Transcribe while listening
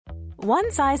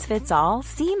One size fits all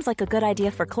seems like a good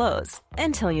idea for clothes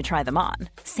until you try them on.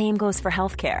 Same goes for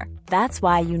healthcare. That's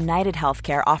why United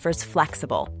Healthcare offers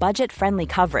flexible, budget-friendly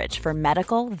coverage for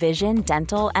medical, vision,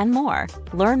 dental, and more.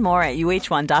 Learn more at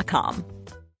uh1.com.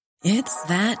 It's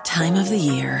that time of the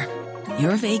year.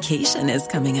 Your vacation is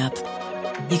coming up.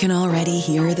 You can already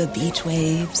hear the beach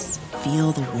waves,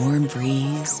 feel the warm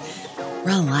breeze,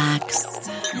 relax,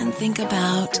 and think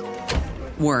about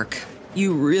work.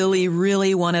 You really,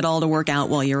 really want it all to work out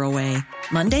while you're away.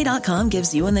 Monday.com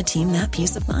gives you and the team that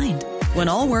peace of mind. When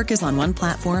all work is on one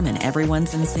platform and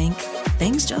everyone's in sync,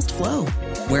 things just flow.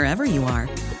 Wherever you are,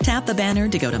 tap the banner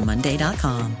to go to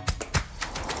Monday.com.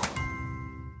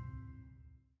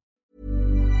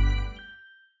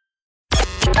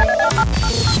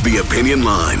 The Opinion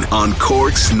Line on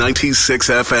Cork's 96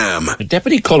 FM.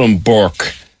 Deputy Colin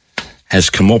Burke has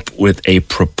come up with a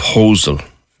proposal.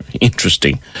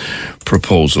 Interesting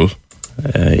proposal.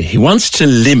 He wants to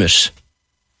limit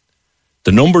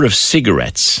the number of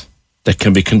cigarettes that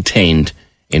can be contained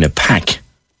in a pack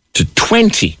to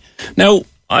 20. Now,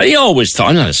 I always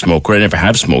thought, I'm not a smoker, I never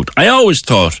have smoked. I always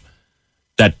thought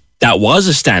that that was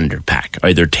a standard pack,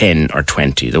 either 10 or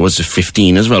 20. There was a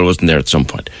 15 as well, wasn't there, at some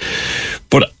point?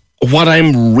 But what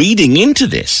I'm reading into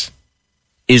this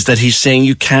is that he's saying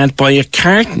you can't buy a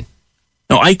carton.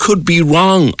 Now, I could be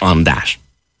wrong on that.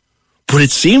 But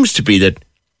it seems to be that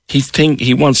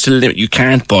he wants to limit. You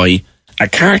can't buy a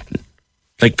carton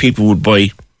like people would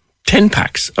buy 10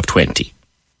 packs of 20.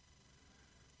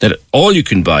 That all you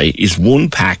can buy is one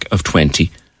pack of 20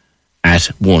 at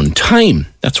one time.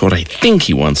 That's what I think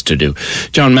he wants to do.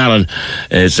 John Mallon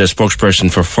is a spokesperson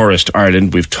for Forest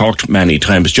Ireland. We've talked many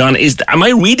times. John, am I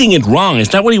reading it wrong?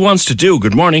 Is that what he wants to do?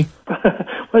 Good morning.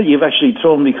 Well, you've actually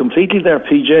thrown me completely there,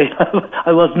 PJ.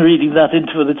 I wasn't reading that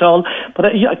into it at all.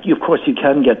 But of course, you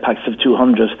can get packs of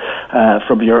 200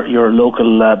 from your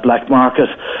local black market.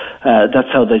 That's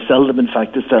how they sell them. In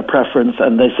fact, it's their preference,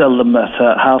 and they sell them at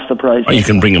half the price. Or you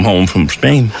can bring them home from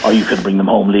Spain. Or you can bring them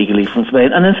home legally from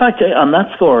Spain. And in fact, on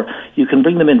that score, you can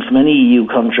bring them in from any EU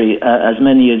country, as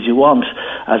many as you want,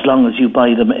 as long as you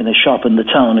buy them in a shop in the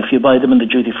town. If you buy them in the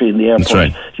duty-free in the airport, that's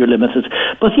right, you're limited.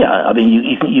 But yeah, I mean,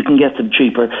 you can get them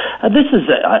cheaper. This is,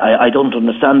 I don't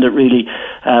understand it really,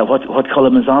 what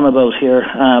Colin is on about here.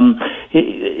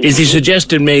 Is he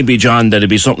suggesting maybe, John, that it'd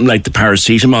be something like the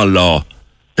paracetamol law,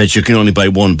 that you can only buy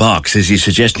one box? Is he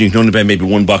suggesting you can only buy maybe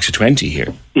one box of 20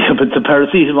 here? Yeah, but the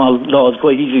paracetamol law is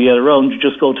quite easy to get around. You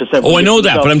just go to several... Oh, I know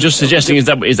that, but I'm just suggesting, is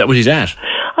that what he's at?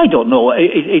 I don't know.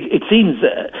 It seems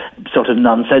sort of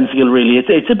nonsensical, really.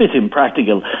 It's a bit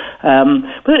impractical.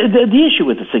 But the issue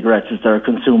with the cigarettes is they're a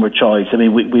consumer choice. I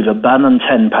mean, we've a ban on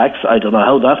 10 packs. I don't know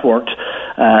how that worked.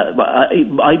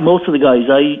 Most of the guys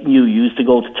I knew used to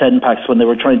go to 10 packs when they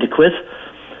were trying to quit.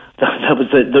 That was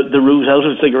the route out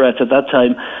of cigarettes at that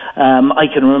time. I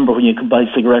can remember when you could buy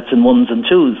cigarettes in ones and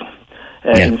twos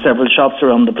in several shops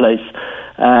around the place.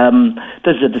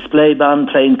 There's a display ban,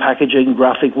 plain packaging,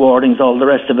 graphic warnings, all the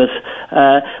rest of it.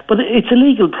 But it's a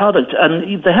legal product,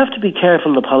 and they have to be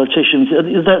careful, the politicians.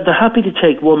 They're happy to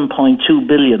take 1.2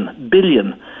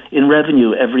 billion in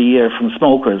revenue every year from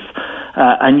smokers,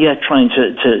 and yet trying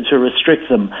to restrict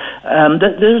them.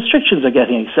 The restrictions are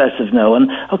getting excessive now,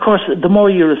 and of course, the more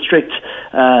you restrict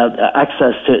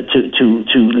access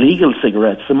to legal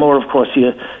cigarettes, the more, of course,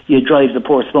 you drive the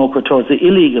poor smoker towards the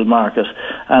illegal market,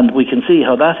 and we can see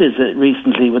how that is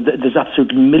recently. There's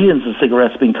absolutely millions of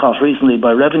cigarettes being caught recently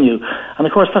by revenue, and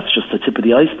of course, that's just the tip of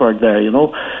the iceberg there. You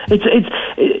know,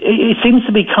 it seems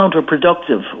to be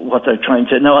counterproductive what they're trying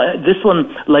to. Now, this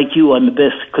one, like you, I'm a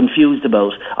bit confused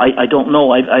about. I don't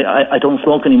know. I don't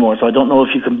smoke anymore, so I don't know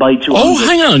if you can buy 200. Oh,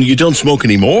 hang on, you don't smoke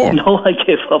anymore? No, I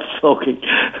gave up smoking.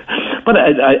 But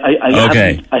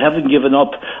I haven't given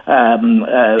up.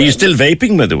 Are you still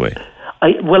vaping, by the way? I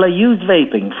used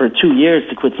vaping for 2 years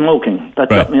to quit smoking. That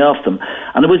got me off them.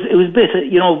 And it was a bit,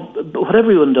 what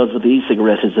everyone does with the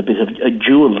e-cigarette is a bit of a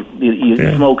jewel. You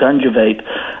smoke and you vape.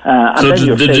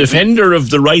 So the defender of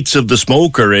the rights of the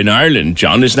smoker in Ireland,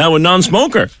 John, is now a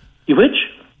non-smoker. You which?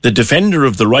 The defender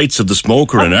of the rights of the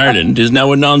smoker in Ireland is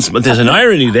now a non-smoker. There's an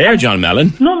irony there, John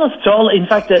Mallon. No, not at all. In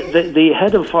fact, the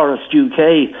head of Forest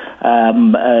UK,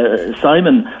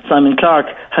 Simon Clark,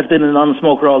 has been a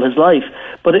non-smoker all his life.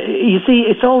 But you see,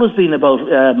 it's always been about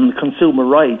consumer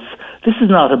rights. This is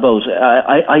not about...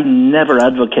 I never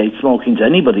advocate smoking to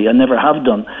anybody. I never have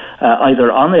done,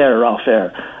 either on air or off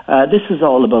air. This is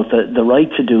all about the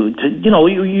right to do...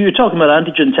 you're talking about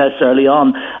antigen tests early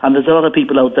on, and there's a lot of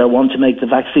people out there want to make the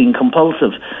vaccine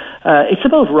compulsive. It's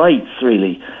about rights,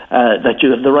 really, that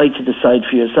you have the right to decide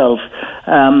for yourself.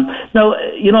 Now,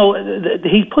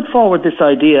 he put forward this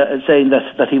idea saying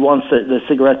that he wants the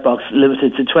cigarette box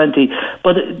limited to 20,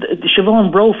 but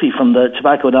Siobhan Brophy from the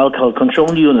Tobacco and Alcohol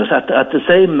Control Unit at the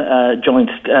same joint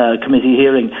committee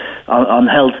hearing on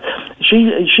health,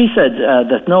 she said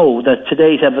that to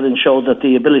date evidence showed that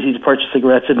the ability to purchase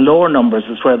cigarettes in lower numbers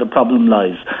is where the problem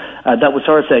lies. That was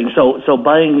her saying. So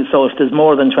if there's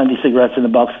more than 20 cigarettes in a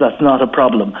box, that's not a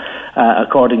problem,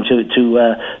 according to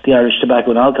the Irish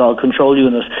Tobacco and Alcohol Control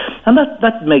Unit. And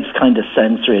that makes kind of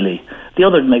sense, really. The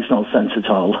other makes no sense at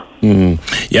all.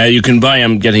 Yeah, you can buy,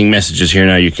 I'm getting messages here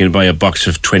now, you can buy a box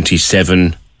of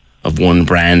 27 of one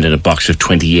brand and a box of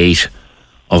 28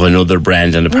 of another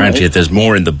brand, and apparently if there's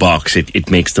more in the box,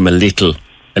 it makes them a little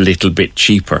bit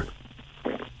cheaper.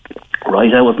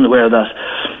 Right, I wasn't aware of that.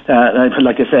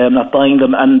 Like I say, I'm not buying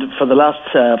them, and for the last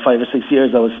 5 or 6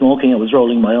 years I was smoking, I was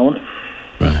rolling my own.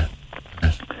 Right.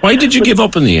 Why did you give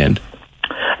up in the end?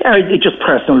 Yeah, it's just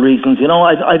personal reasons.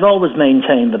 I've always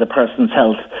maintained that a person's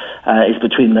health is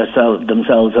between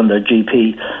themselves and their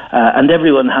GP, and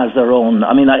everyone has their own.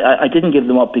 I mean, I didn't give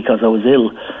them up because I was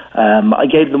ill. I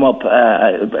gave them up,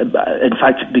 in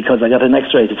fact, because I got an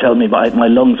X-ray to tell me my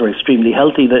lungs were extremely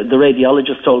healthy. The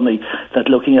radiologist told me that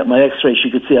looking at my X-ray, she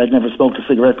could see I'd never smoked a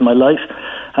cigarette in my life,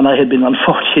 and I had been on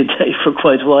 40 a day for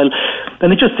quite a while.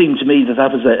 And it just seemed to me that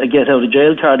was a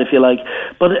get-out-of-jail card, if you like.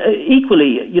 But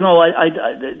equally,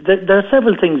 there are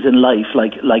several things in life,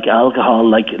 like alcohol,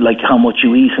 like how much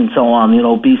you eat and so on,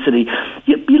 obesity.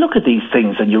 You look at these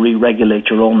things and you re-regulate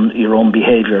your own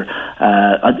behaviour.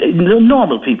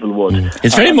 Normal people would.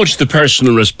 It's very much the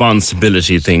personal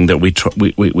responsibility thing that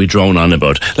we drone on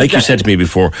about. Like you said to me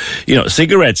before,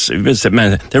 cigarettes,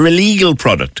 they're a legal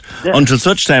product. Yeah. Until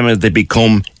such time as they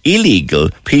become illegal,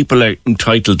 people are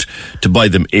entitled to buy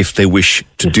them if they wish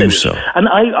to do so. And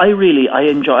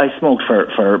I smoked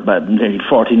for nearly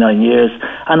 49 years,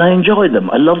 and I enjoyed them.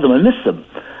 I love them. I miss them.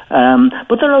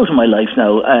 But they're out of my life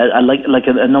now, like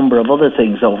a number of other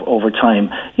things over time.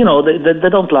 They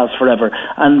don't last forever.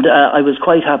 And I was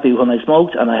quite happy when I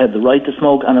smoked, and I had the right to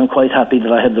smoke, and I'm quite happy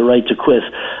that I had the right to quit.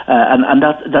 And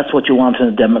that's what you want in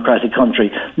a democratic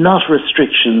country, not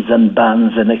restrictions and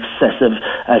bans and excessive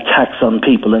tax on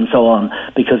people and so on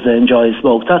because they enjoy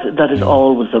smoke. That is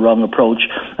always the wrong approach.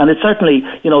 And it certainly,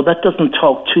 that doesn't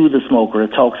talk to the smoker, it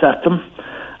talks at them.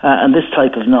 And this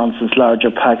type of nonsense, larger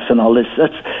packs and all this,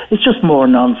 it's just more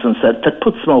nonsense that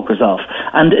puts smokers off.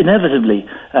 And inevitably,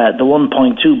 the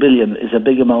 1.2 billion is a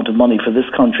big amount of money for this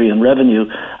country in revenue.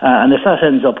 And if that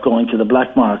ends up going to the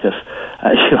black market,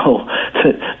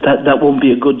 that won't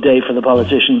be a good day for the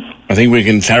politicians. I think we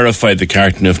can clarify the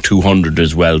carton of 200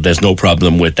 as well. There's no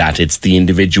problem with that. It's the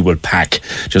individual pack.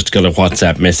 Just got a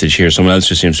WhatsApp message here. Someone else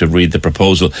just seems to read the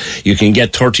proposal. You can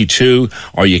get 32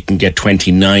 or you can get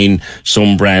 29.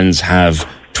 Some brands have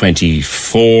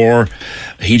 24.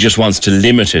 He just wants to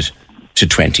limit it to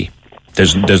 20.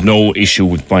 There's no issue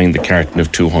with buying the carton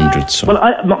of 200. So.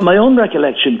 Well, my own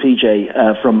recollection,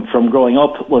 PJ, from growing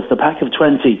up was the pack of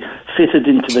 20 fitted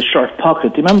into the shirt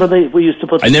pocket. Do you remember we used to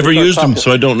put? I never used them,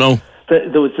 so I don't know.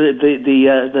 There was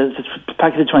the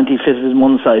packet of 20 fitted in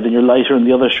one side and your lighter in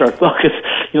the other shirt pocket,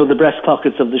 the breast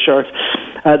pockets of the shirt.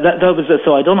 That was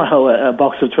so I don't know how a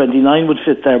box of 29 would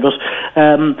fit there, but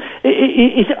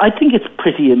I think it's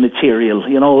pretty immaterial.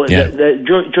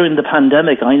 During the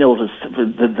pandemic, I noticed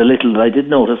the little that I did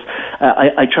notice.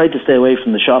 I tried to stay away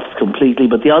from the shops completely,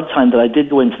 but the odd time that I did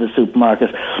go into the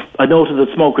supermarket, I noticed that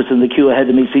smokers in the queue ahead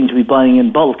of me seemed to be buying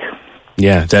in bulk.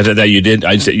 Yeah, that you did.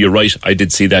 You're right. I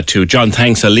did see that too. John,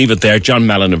 thanks. I'll leave it there. John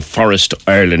Mallon of Forest,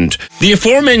 Ireland. The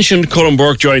aforementioned Colm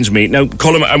Burke joins me. Now,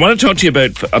 Colm, I want to talk to you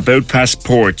about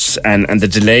passports and the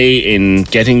delay in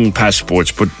getting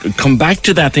passports, but come back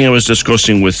to that thing I was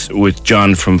discussing with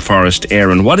John from Forest,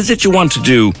 Aaron. What is it you want to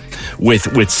do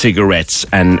with cigarettes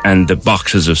and the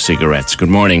boxes of cigarettes? Good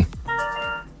morning.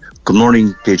 Good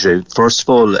morning, PJ. First of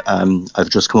all, I've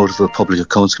just come out of a public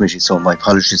accounts committee, so my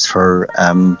apologies for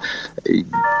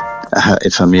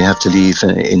if I may have to leave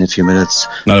in a few minutes.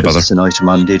 Not a bother. It's an item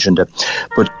on the agenda.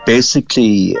 But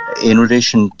basically, in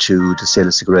relation to the sale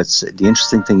of cigarettes, the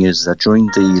interesting thing is that during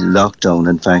the lockdown,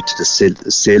 in fact, the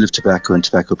sale of tobacco and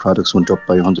tobacco products went up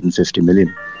by 150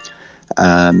 million.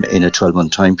 in a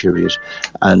 12-month time period.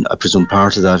 And I presume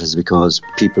part of that is because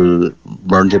people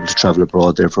weren't able to travel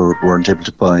abroad, therefore weren't able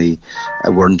to buy,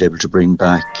 weren't able to bring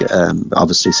back,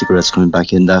 obviously cigarettes coming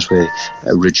back in that way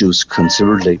reduced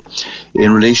considerably.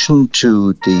 In relation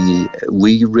to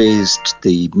we raised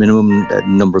the minimum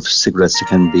number of cigarettes that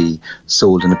can be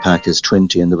sold in a pack is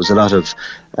 20, and there was a lot of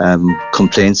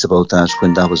complaints about that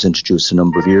when that was introduced a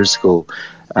number of years ago.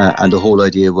 And the whole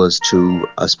idea was to,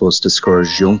 I suppose,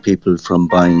 discourage young people from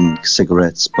buying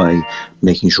cigarettes by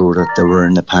making sure that they were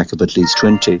in a pack of at least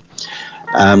 20.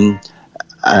 And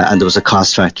there was a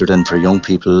cost factor then for young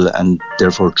people, and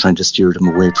therefore trying to steer them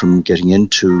away from getting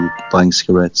into buying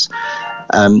cigarettes.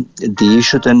 The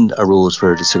issue then arose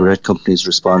where the cigarette companies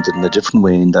responded in a different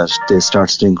way, in that they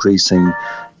started increasing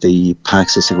the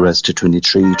packs of cigarettes to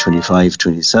 23, 25,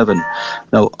 27.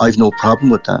 Now, I've no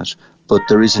problem with that, but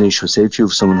there is an issue. Say if you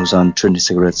have someone who's on 20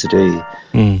 cigarettes a day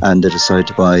and they decide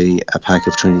to buy a pack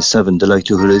of 27, the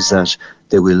likelihood is that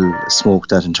they will smoke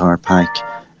that entire pack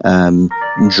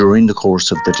during the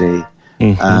course of the day.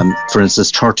 For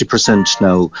instance, 30%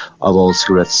 now of all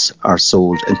cigarettes are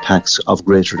sold in packs of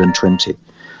greater than 20.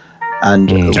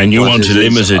 And you want to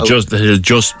limit it, it'll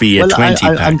just be a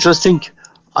 20 pack.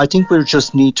 I think we'll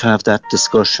just need to have that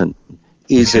discussion.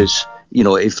 Is it,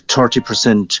 if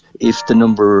 30%, if the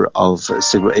number of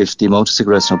if the amount of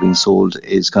cigarettes now being sold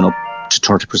is gone up to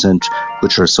 30%,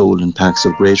 which are sold in packs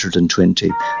of greater than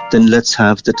 20, then let's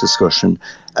have the discussion.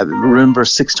 Remember,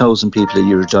 6,000 people a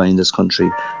year die in this country,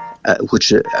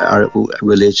 which are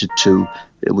related to.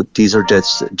 These are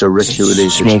deaths directly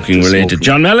related smoking to related. Smoking.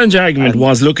 John Mallon's argument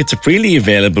was, look, it's a freely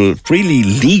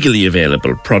legally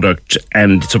available product,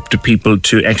 and it's up to people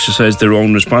to exercise their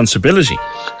own responsibility.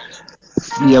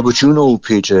 Yeah, but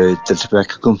PJ, the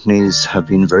tobacco companies have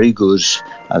been very good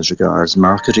as regards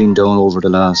marketing down over the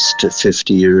last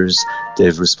 50 years.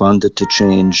 They've responded to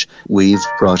change. We've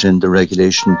brought in the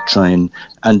regulation to try and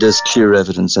there's clear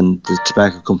evidence, and the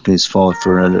tobacco companies fought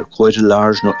for quite a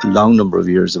long number of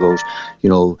years about,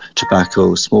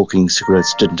 tobacco, smoking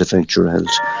cigarettes didn't affect your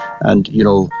health. And,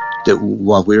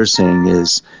 what we're saying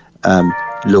is,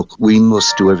 look, we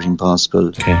must do everything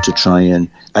possible to try and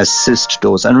assist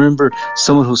those. And remember,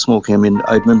 someone who's smoking,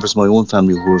 I have members of my own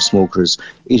family who are smokers.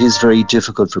 It is very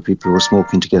difficult for people who are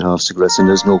smoking to get off cigarettes, and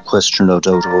there's no question, no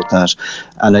doubt about that.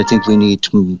 And I think we need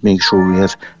to make sure we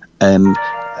have,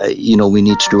 we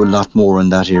need to do a lot more in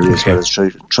that area as well as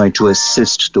trying to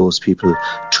assist those people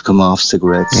to come off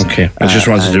cigarettes. Okay, I just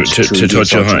wanted to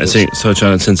touch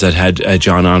on it since I'd had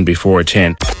John on before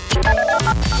 10.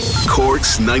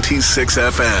 Cork's 96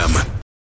 FM.